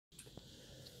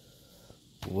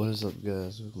What is up,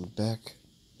 guys? Welcome back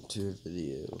to a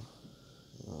video.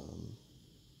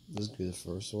 This will be the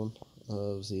first one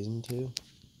of season 2.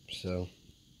 So,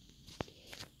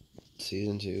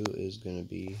 season 2 is going to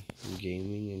be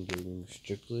gaming and gaming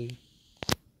strictly.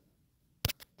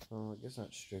 I guess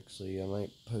not strictly. I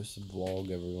might post a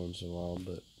vlog every once in a while,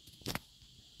 but it's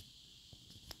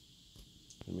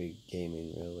going to be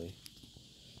gaming, really.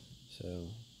 So,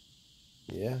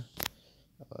 yeah.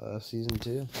 Season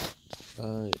 2.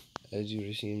 As you've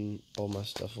already seen, all my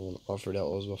stuff on Offered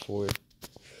Outlaws before.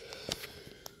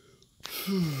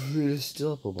 It's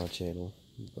still up on my channel,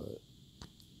 but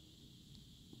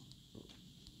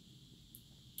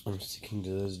I'm sticking to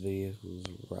those vehicles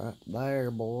right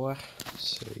there, boy.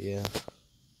 So yeah,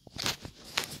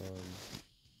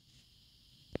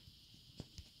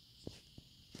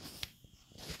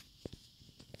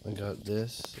 I got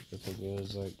this. I think it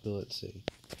was like, let's see,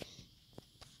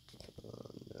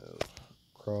 no,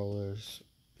 crawlers.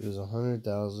 It was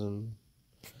 100,000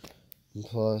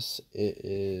 plus. It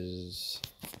is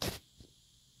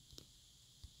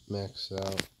maxed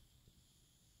out.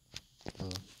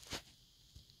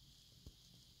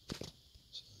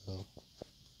 So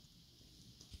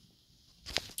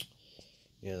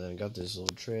yeah, then I got this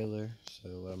little trailer. So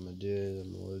what I'm gonna do is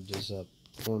I'm gonna load this up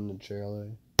on the trailer.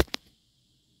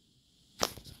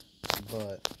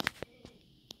 But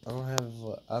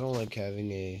I don't like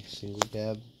having a single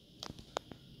cab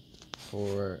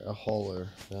for a hauler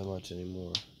that much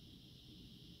anymore.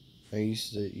 I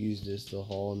used to use this to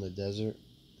haul in the desert,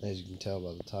 as you can tell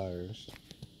by the tires.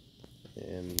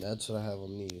 And that's what I have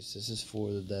on these. This is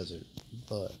for the desert.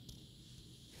 But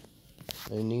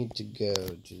I need to go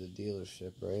to the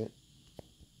dealership, right?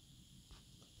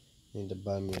 I need to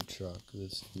buy me a truck.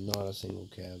 It's not a single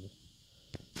cab.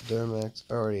 Duramax,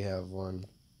 I already have one.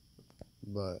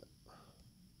 But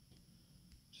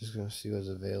just gonna see what's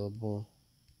available.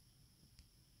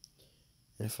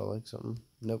 And if I like something.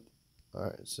 Nope.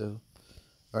 Alright, so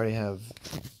I already have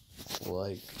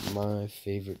like my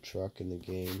favorite truck in the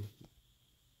game.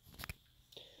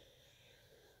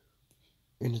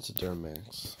 And it's a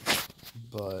Duramax.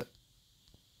 But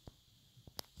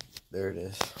there it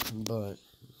is. But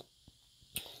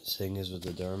the thing is with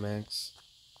the Duramax,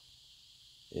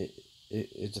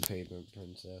 it's a pavement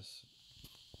princess.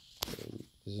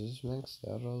 Is this maxed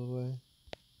out all the way?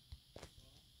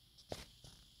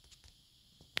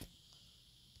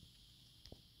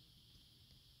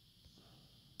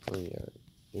 Oh yeah,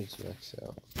 it's maxed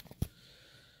out.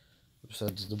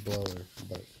 Besides the blower,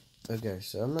 but okay.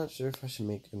 So I'm not sure if I should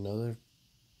make another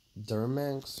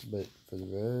Duramax, but for the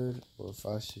road, or if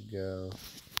I should go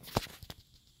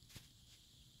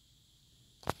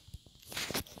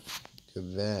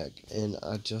back. And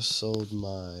I just sold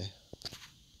my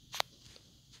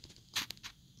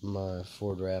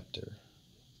Ford Raptor.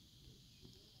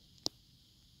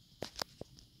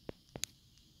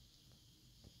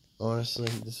 Honestly,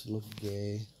 this would look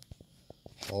gay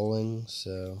hauling,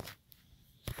 so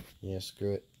yeah,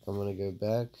 screw it. I'm gonna go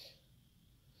back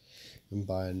and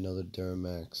buy another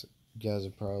Duramax. You guys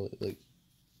are probably like,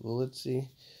 well, let's see.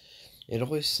 It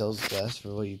always sells less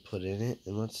for what you put in it,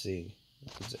 and let's see.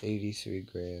 It's 83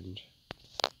 grand.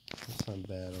 That's not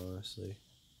bad, honestly.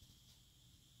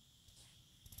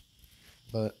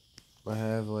 But I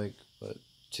have like, what,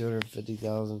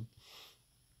 250,000.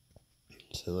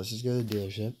 So let's just go to the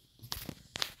dealership.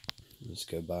 Let's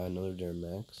go buy another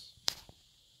Duramax.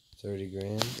 30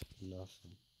 grand,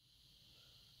 nothing.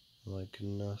 Like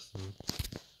nothing.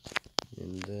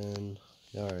 And then,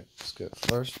 alright, let's go.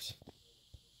 First,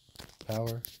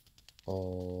 power,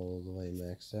 all the way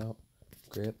maxed out.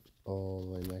 Grip, all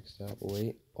the way maxed out.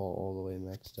 Weight, all the way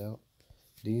maxed out.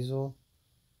 Diesel,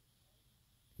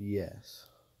 yes.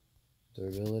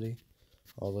 Durability,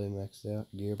 all the way maxed out.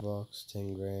 Gearbox,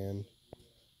 10 grand.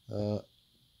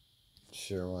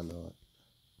 Sure, why not?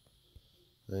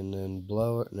 And then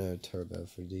blower, no, turbo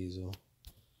for diesel.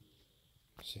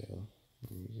 So,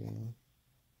 there you go.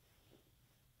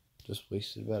 Just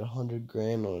wasted about 100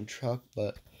 grand on a truck,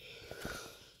 but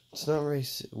it's not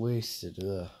wasted.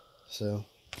 So,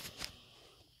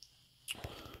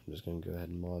 I'm just gonna go ahead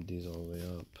and mod these all the way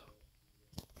up.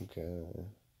 Okay.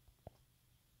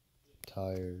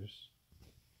 Tires.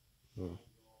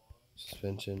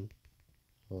 Suspension.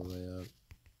 All the way up.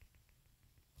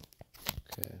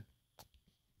 Okay.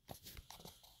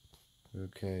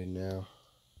 Okay, now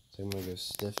I think I'm gonna go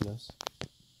stiffness.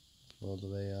 All the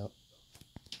way up.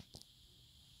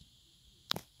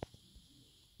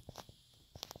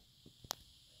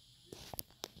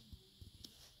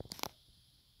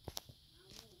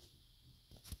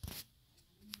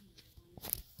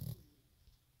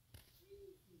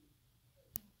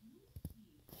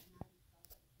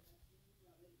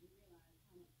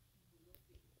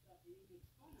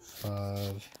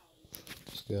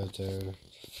 got there.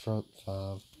 Front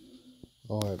 5.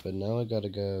 Alright, but now I gotta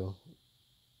go.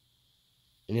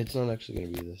 And it's not actually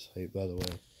gonna be this height, by the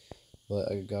way.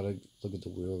 But I gotta look at the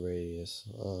wheel radius.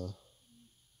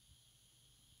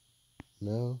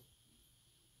 No.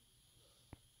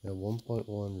 Yeah,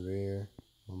 1.1 rear,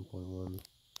 1.1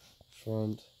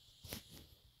 front,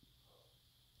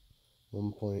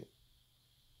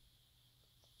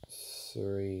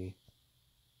 1.3.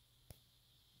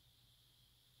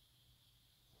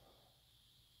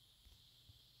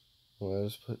 Well, I'll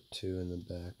just put 2 in the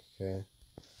back, okay?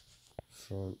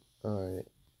 Front, alright,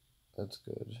 that's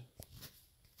good.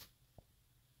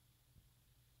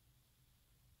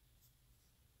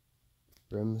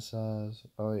 Rim size,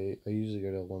 I usually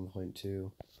go to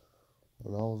 1.2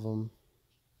 on all of them.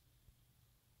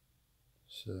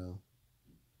 So,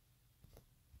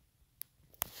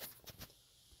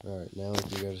 alright, now we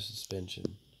can go to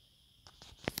suspension.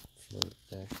 Front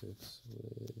axis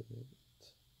with...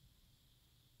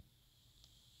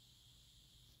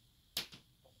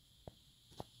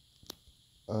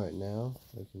 Alright, now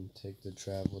we can take the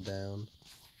travel down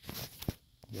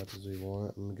as much as we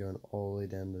want. I'm going all the way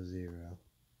down to 0.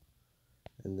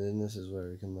 And then this is where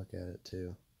we can look at it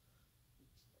too.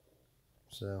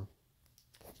 So,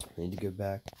 I need to go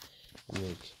back and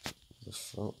make the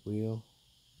front wheel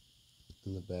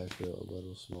and the back wheel a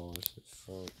little smaller. So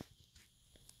front,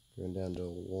 going down to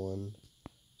 1,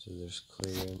 so there's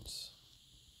clearance.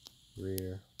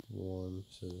 Rear, 1,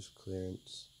 so there's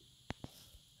clearance.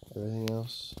 Everything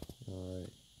else,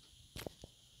 alright.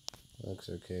 Looks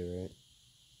okay, right?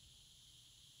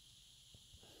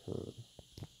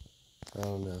 I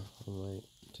don't know. I might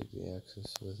take the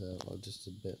axis without just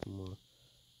a bit more.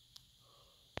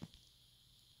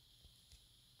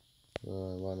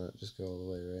 Why not just go all the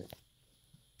way, right?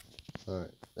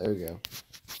 Alright, there we go.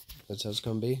 That's how it's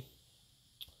gonna be.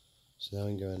 So now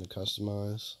we can go into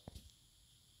customize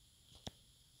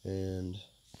and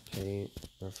paint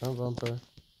our front bumper.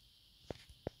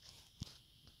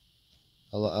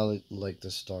 I like the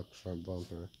stock front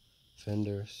bumper.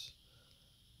 Fenders.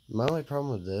 My only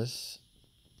problem with this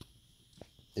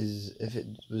is if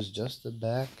it was just the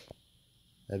back,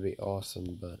 that'd be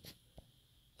awesome, but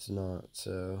it's not,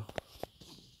 so...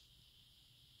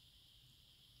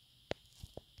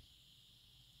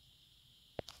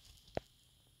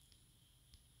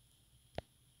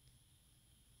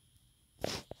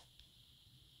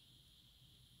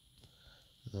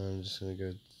 I'm just gonna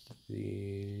go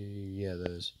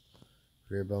those.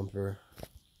 Rear bumper.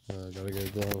 Gotta go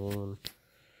down.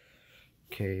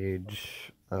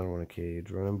 Cage. I don't want a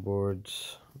cage. Running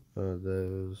boards.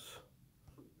 Those.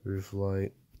 Roof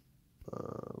light.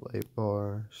 Light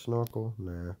bar. Snorkel.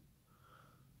 Nah.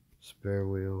 Spare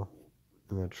wheel.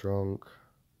 In the trunk.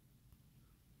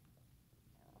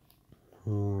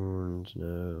 Horns.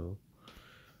 No.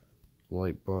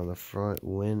 Light bar on the front.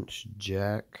 Winch.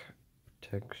 Jack.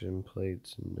 Protection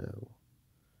plates. No.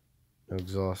 No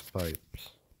exhaust pipes.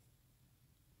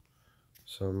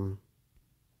 Some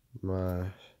my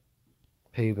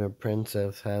pavement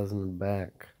princess has in the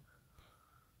back,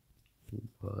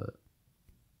 but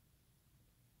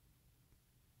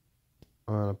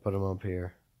I'm gonna put them up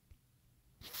here.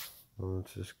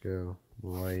 Let's just go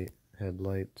white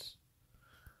headlights,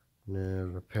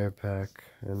 and repair pack,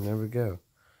 and there we go.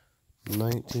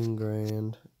 19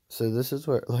 grand. So this is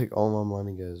where like all my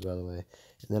money goes, by the way,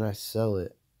 and then I sell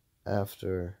it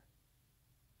after.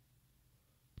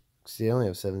 See, I only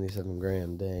have 77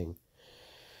 grand, dang.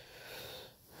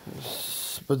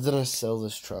 But then I sell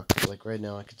this truck. Like right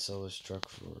now I could sell this truck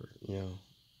for,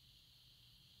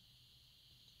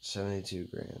 72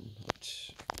 grand,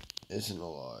 which isn't a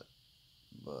lot,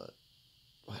 but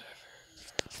whatever.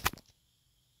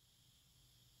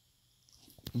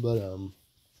 But,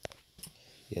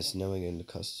 yes, now we're going to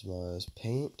customize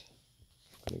paint.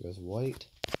 I'm going to go with white,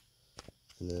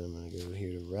 and then I'm going to go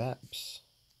here to wraps,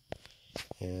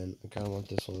 and I kind of want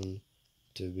this one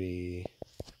to be,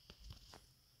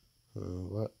 I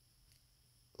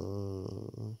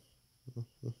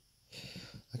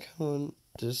kind of want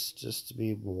this just to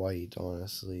be white,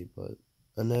 honestly, but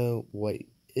I know white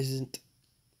isn't,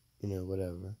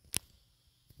 whatever.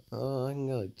 I can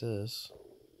go like this.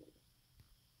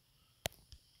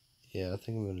 Yeah, I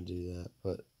think I'm gonna do that,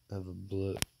 but I have a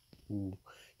blue. Ooh,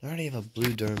 I already have a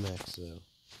blue Duramax though.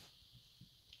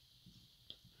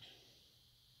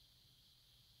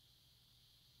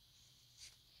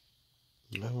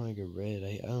 I don't want to go red.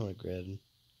 I don't like red.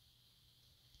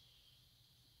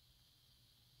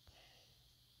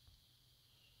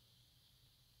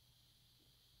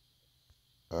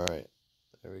 Alright,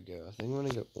 there we go. I think I'm gonna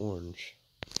go orange.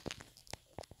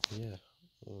 Yeah,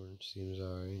 Orange seems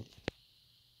alright.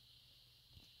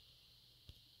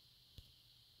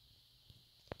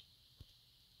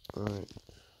 Alright.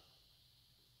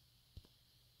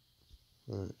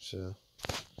 Alright, so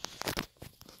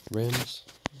rims,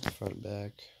 front and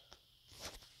back.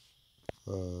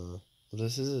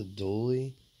 This is a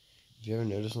dually. If you ever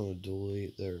notice on a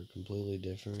dually, they're completely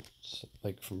different,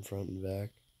 like from front and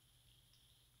back.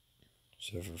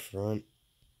 So for front,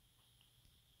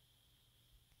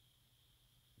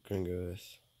 I'm gonna go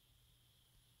with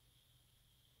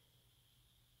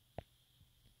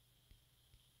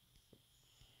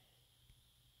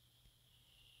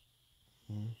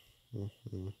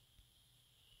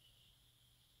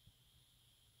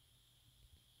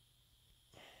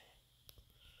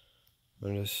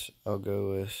I'll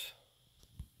go with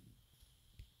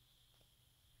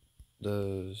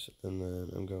those, and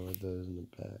then I'm going with those in the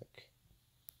back.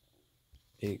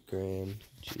 $8,000.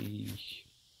 Gee,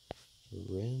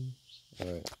 rims.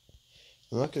 Alright.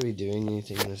 I'm not gonna be doing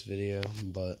anything in this video,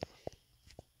 but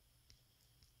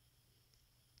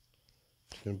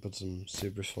I'm gonna put some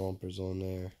super swampers on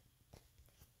there.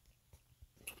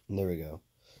 And there we go.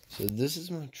 So this is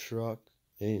my truck,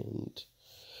 and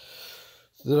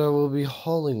that I will be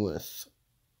hauling with.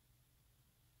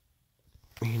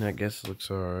 I mean, I guess it looks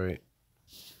alright,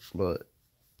 but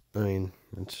I mean,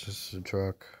 it's just a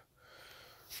truck.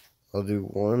 I'll do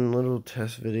one little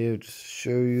test video just to show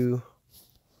you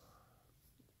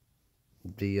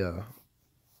the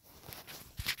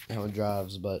how it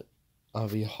drives, but I'll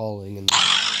be hauling in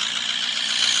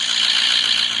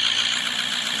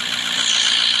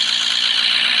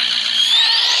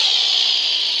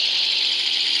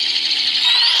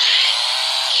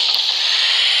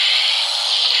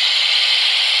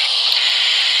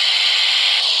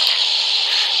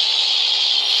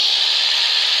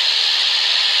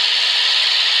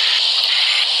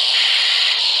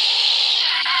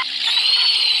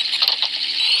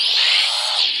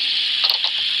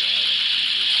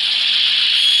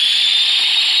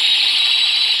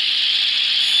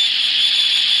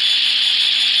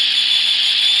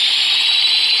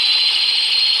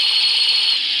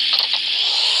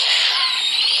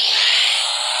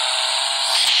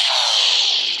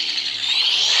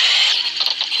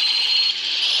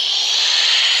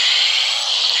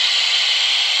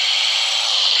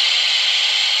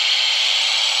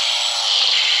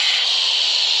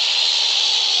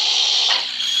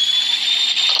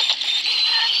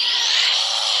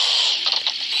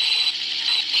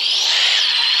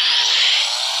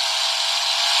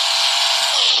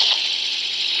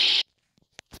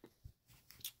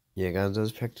yeah, guys,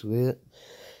 that's practically it.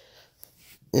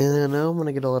 And I know I'm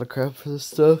gonna get a lot of crap for this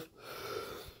stuff,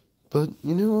 but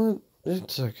you know what?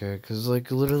 It's okay, because, like,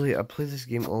 literally, I play this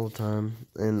game all the time,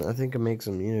 and I think I make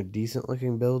some, decent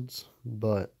looking builds,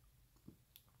 but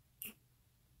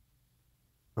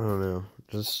I don't know,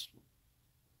 just,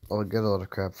 I'll get a lot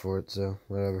of crap for it, so,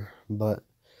 whatever. But,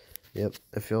 yep,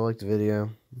 if y'all liked the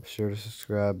video, be sure to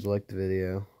subscribe, like the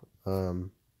video,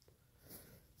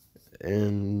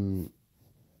 and,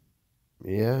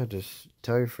 yeah, just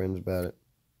tell your friends about it,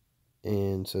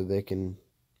 and so they can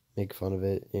make fun of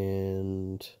it,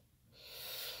 and,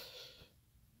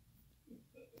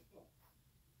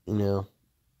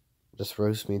 just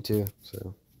roast me too,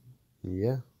 so,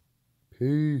 yeah,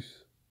 peace.